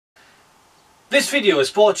This video is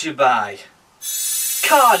brought to you by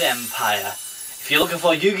Card Empire. If you're looking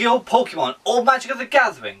for Yu-Gi-Oh, Pokemon or Magic the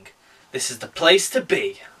Gathering, this is the place to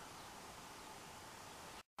be.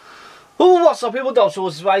 Oh, what's up people,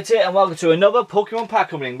 Dobbsyrules is right here and welcome to another Pokemon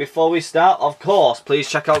pack opening. Before we start, of course, please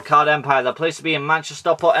check out Card Empire, the place to be in Manchester,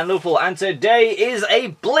 Stockport and Liverpool. And today is a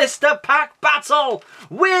Blister pack battle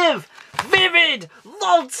with Vivid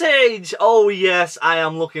Voltage. Oh yes, I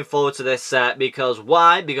am looking forward to this set because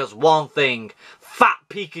why? Because one thing, Fat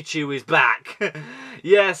Pikachu is back.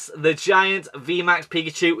 Yes, the giant VMAX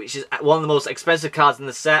Pikachu, which is one of the most expensive cards in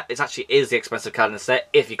the set. It actually is the expensive card in the set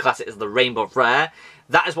if you class it as the Rainbow Rare.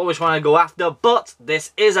 That is what we're trying to go after, but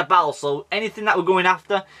this is a battle, so anything that we're going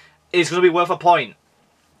after is going to be worth a point.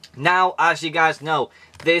 Now, as you guys know,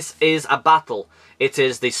 this is a battle. It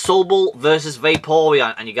is the Sobble versus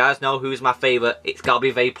Vaporeon, and you guys know who's my favourite. It's got to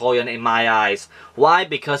be Vaporeon in my eyes. Why?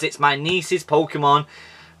 Because it's my niece's Pokemon.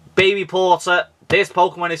 Baby Porter, this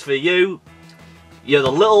Pokemon is for you. You're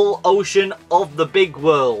the little ocean of the big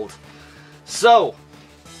world. So,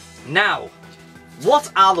 now,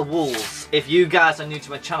 what are the rules? If you guys are new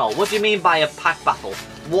to my channel, what do you mean by a pack battle?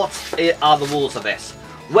 What are the rules of this?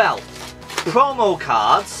 Well, promo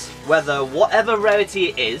cards, whatever rarity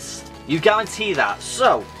it is, you guarantee that.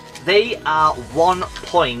 So, they are 1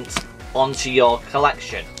 point onto your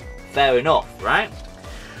collection. Fair enough, right?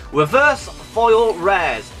 Reverse foil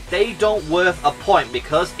rares, they don't worth a point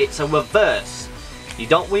because it's a reverse. You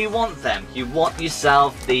don't really want them. You want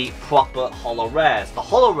yourself the proper holo rares. The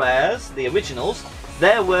holo rares, the originals,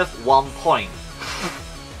 they're worth 1 point.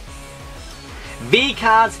 V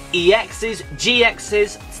cards, EXs,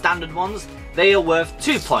 GXs, standard ones, they are worth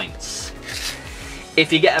 2 points.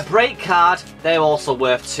 If you get a break card, they're also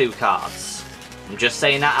worth 2 cards. I'm just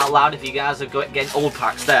saying that out loud if you guys are getting old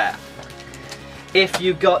packs there. If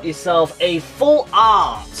you got yourself a full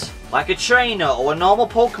art, like a trainer or a normal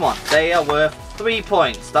Pokemon, they are worth 3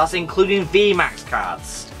 points. That's including VMAX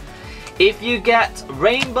cards. If you get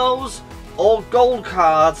rainbows or gold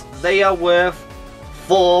cards, they are worth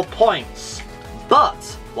 4 points. But,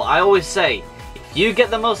 what I always say, if you get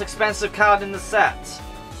the most expensive card in the set,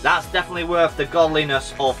 that's definitely worth the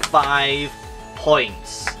godliness of 5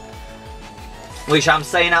 points. Which I'm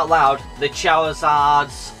saying out loud, the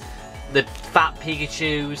Charizards, the Fat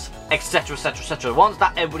Pikachus, etc, etc, etc. Ones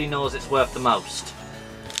that everybody knows it's worth the most.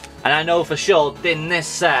 And I know for sure, in this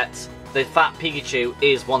set, the Fat Pikachu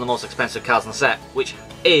is one of the most expensive cards in the set, which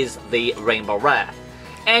is the Rainbow Rare.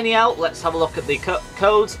 Anyhow, let's have a look at the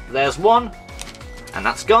codes. There's one, and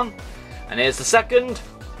that's gone. And here's the second,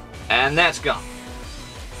 and that's gone.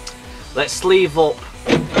 Let's sleeve up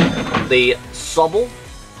the Sobble,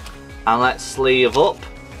 and let's sleeve up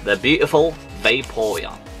the beautiful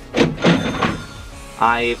Vaporeon.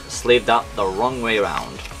 I've sleeved that the wrong way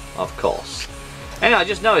around, of course. Anyway, I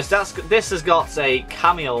just noticed this has got a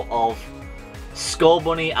cameo of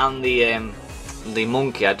Skullbunny and the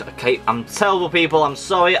monkey. I'm terrible people, I'm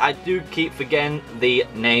sorry, I do keep forgetting the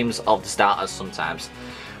names of the starters sometimes.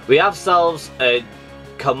 We have ourselves a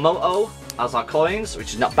Komodo as our coins,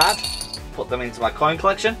 which is not bad. Put them into my coin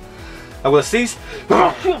collection. And we'll sneeze.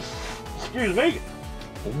 Excuse me.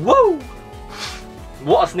 Whoa!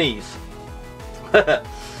 What a sneeze.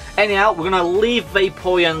 Anyhow, we're going to leave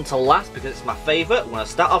Vaporeon to last because it's my favourite. We're going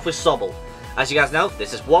to start off with Sobble. As you guys know,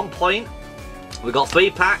 this is 1 point. We've got 3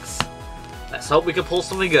 packs. Let's hope we can pull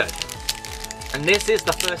something good. And this is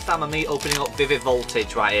the first time of me opening up Vivid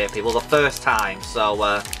Voltage right here, people. The first time. So,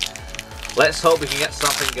 let's hope we can get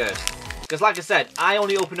something good. Because like I said, I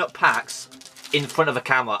only open up packs in front of a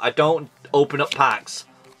camera. I don't open up packs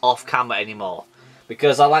off camera anymore.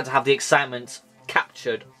 Because I like to have the excitement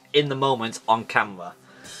captured in the moment on camera.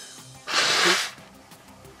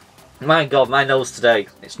 My god, my nose today.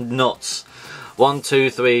 It's nuts. 1, 2,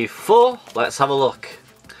 3, 4. Let's have a look.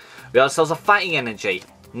 We got ourselves a Fighting Energy,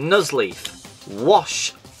 Nuzleaf,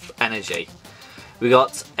 Wash Energy. We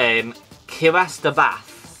got Kirastabath,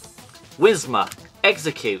 Whismur,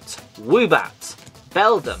 Execute, Woobat,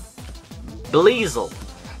 Beldum, Bleasel,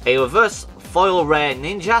 a reverse foil rare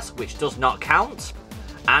Ninjas, which does not count,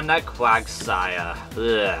 and a Quagsire.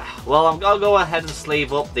 Ugh. Well, I'm going to go ahead and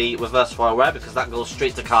sleeve up the reverse foil rare because that goes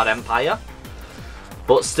straight to Card Empire.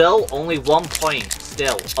 But still, only 1 point.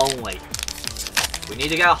 Still, only. We need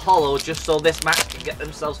to get a holo just so this match can get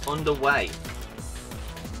themselves underway.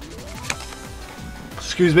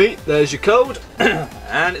 Excuse me, there's your code.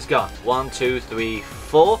 And it's gone. 1, 2, 3,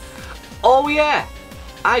 4. Oh yeah!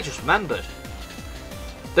 I just remembered.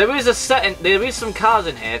 There is some cards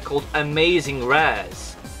in here called Amazing Rares.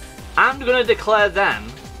 I'm going to declare them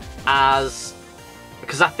as,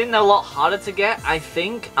 because I think they're a lot harder to get,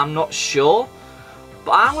 I'm not sure.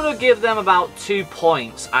 But I'm going to give them about 2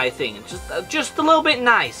 points, I think. Just a little bit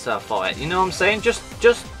nicer for it, you know what I'm saying? Just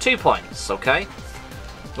 2 points, okay?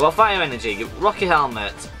 We've got Fire Energy, Rocky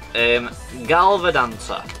Helmet,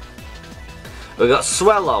 Galvadanta. We've got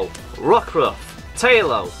Swellow, Rockruff,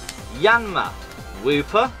 Tailo, Yanma,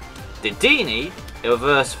 Wooper, Dedenne,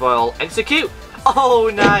 Reverse Foil, Execute. Oh,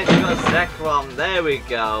 nice, we got Zekrom, there we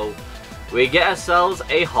go. We get ourselves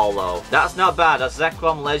a holo. That's not bad. A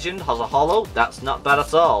Zekrom Legend has a holo. That's not bad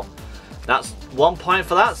at all. That's 1 point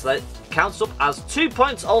for that, so that counts up as 2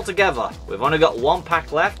 points altogether. We've only got 1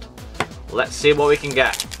 pack left. Let's see what we can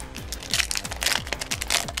get.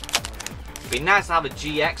 It'd be nice to have a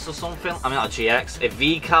GX or something. I mean, not a GX, a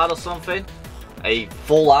V card or something. A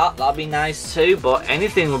full art, that'd be nice too. But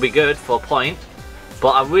anything would be good for a point.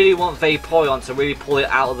 But I really want Vaporeon to really pull it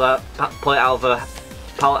out of the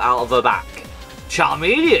back.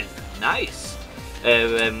 Charmeleon, nice.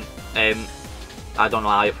 I don't know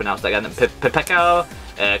how you pronounce that again. Pepeko,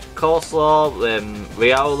 Corsola,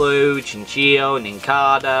 Riolu, Chinchillo,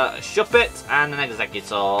 Nincada, Shuppet, and an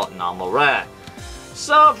Executor, normal rare.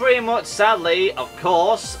 So pretty much, sadly, of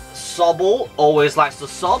course, Sobble always likes to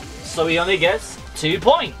sob, so he only gets 2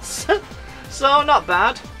 points. So not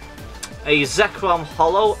bad. A Zekrom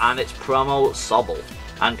Holo and its promo Sobble.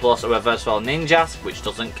 And plus a Reverse Foil Ninjas, which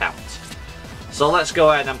doesn't count. So let's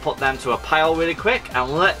go ahead and put them to a pile really quick,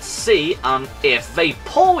 and let's see if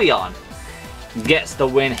Vaporeon gets the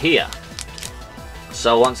win here.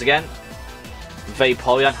 So once again,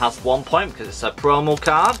 Vaporeon has 1 point because it's a promo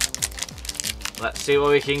card. Let's see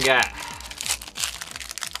what we can get.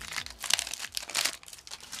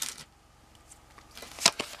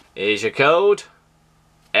 Here's your code,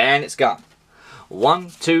 and it's gone.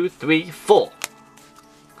 1, 2, 3, 4.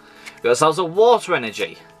 We got ourselves a Water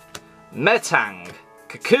Energy, Metang,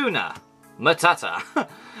 Kakuna, Matata.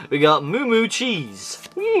 We got Moo Moo Cheese,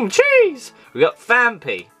 cheese. We got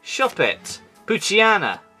Fampi, Shuppet,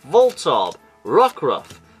 Poochyena, Voltorb,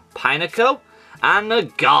 Rockruff, Pineco, and a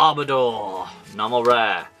Garbodor, normal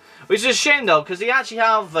rare. Which is a shame though, because they actually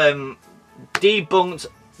have debunked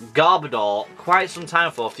Garbodor quite some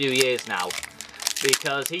time for a few years now,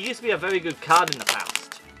 because he used to be a very good card in the past.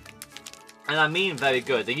 And I mean very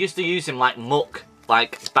good. They used to use him like muck,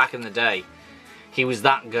 like back in the day. He was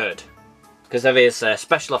that good. Because of his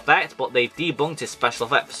special effect, but they debunked his special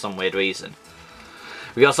effect for some weird reason.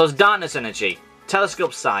 We got ourselves Darkness Energy,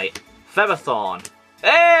 Telescope Sight, Featherthorn.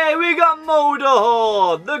 Hey, we got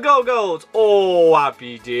Motorhorde, the Go-Go's. Oh,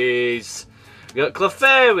 happy days. We got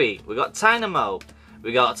Clefairy, we got Tynamo,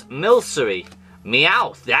 we got Milcery,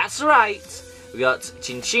 Meowth, that's right. We got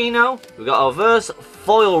Chinchino, we got a Reverse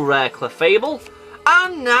Foil Rare Clefable,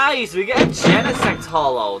 and nice, we get a Genesect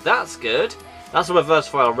Holo, that's good. That's a Reverse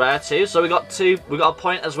Foil Rare too, so we got a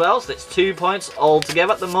point as well, so it's 2 points all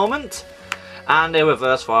together at the moment. And a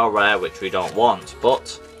Reverse Foil Rare, which we don't want,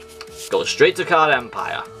 but go straight to Card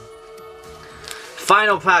Empire.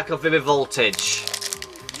 Final pack of Vivid Voltage.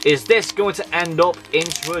 Is this going to end up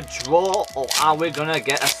into a draw, or are we going to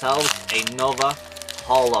get ourselves another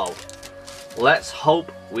holo? Let's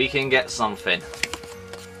hope we can get something.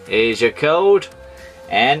 Here's your code,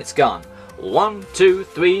 and it's gone. 1, 2,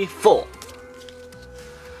 3, 4.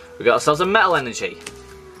 We got ourselves a Metal Energy,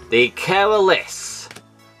 the Careless,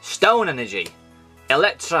 Stone Energy,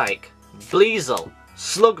 Electrike, Bleasel,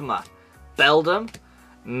 Slugma, Beldum,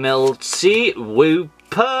 Milty,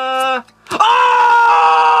 Wooper.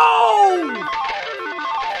 Oh!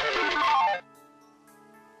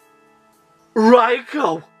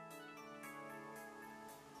 Raikou!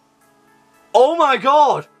 Oh my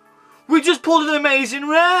god! We just pulled an amazing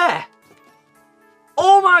rare!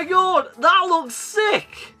 Oh my god! That looks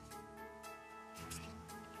sick!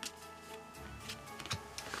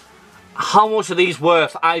 How much are these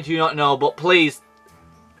worth? I do not know, but please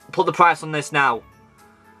put the price on this now.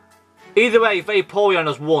 Either way, Vaporeon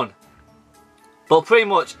has won. But pretty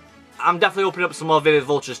much, I'm definitely opening up some more Vivid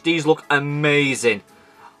Vultures. These look amazing.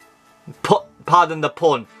 Pardon the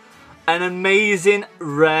pun. An amazing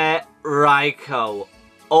rare Raikou.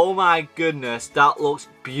 Oh my goodness, that looks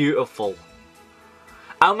beautiful.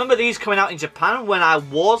 I remember these coming out in Japan when I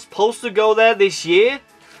was supposed to go there this year.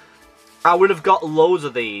 I would have got loads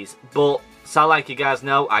of these, but so like you guys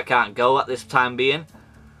know, I can't go at this time being.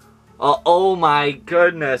 Oh my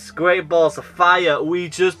goodness, Great Balls of Fire, we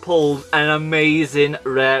just pulled an amazing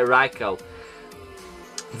rare Raikou.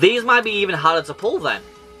 These might be even harder to pull then.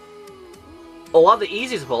 Or are they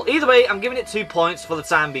easy to pull? Either way, I'm giving it 2 points for the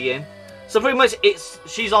time being. So pretty much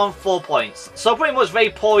she's on 4 points. So pretty much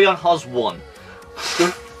Vaporeon has won.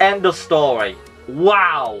 End of story.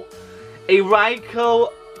 Wow. A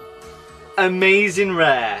Raikou amazing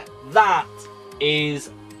rare. That is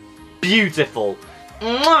beautiful.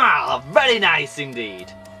 Mwah! Very nice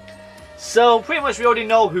indeed. So pretty much we already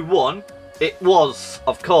know who won. It was,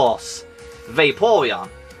 of course, Vaporeon.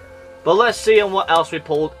 But let's see on what else we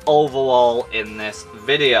pulled overall in this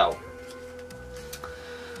video.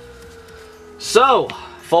 So,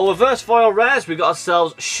 for reverse foil rares, we got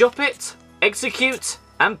ourselves Shuppet, Execute,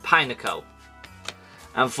 and Pineco.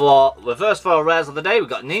 And for reverse foil rares of the day, we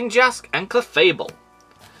got Ninjask and Clefable.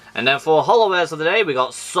 And then for holo rares of the day, we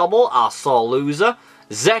got Sobble, our sore loser,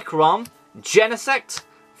 Zekrom, Genesect,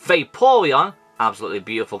 Vaporeon, absolutely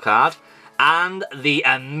beautiful card, and the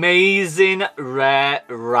amazing rare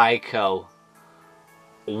Raikou.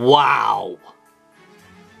 Wow.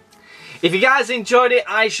 If you guys enjoyed it,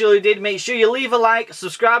 I surely did. Make sure you leave a like,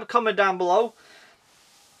 subscribe, comment down below.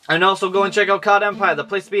 And also go and check out Card Empire, the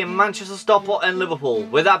place to be in Manchester, Stockport and Liverpool.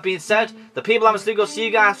 With that being said, the people I'm still going to see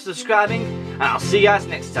you guys for subscribing. And I'll see you guys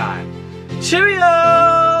next time. Cheerio!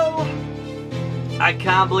 I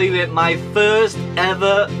can't believe it. My first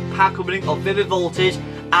ever pack opening of Vivid Voltage.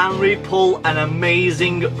 And we pull an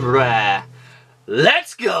amazing rare.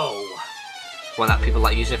 Let's go! One that people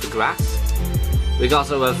like using it for grass. We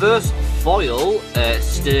got a reverse foil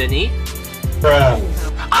Sterny.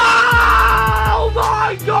 Oh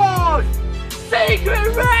my god!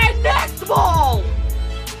 Secret rare Nest Ball!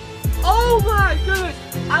 Oh my goodness!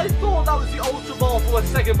 I thought that was the Ultra Ball for a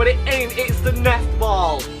second, but it ain't. It's the Nest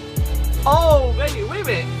Ball. Oh, wait a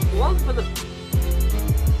minute. One for the...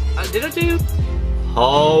 did I do...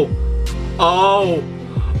 Oh! Oh!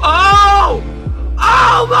 Oh!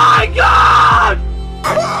 Oh my god!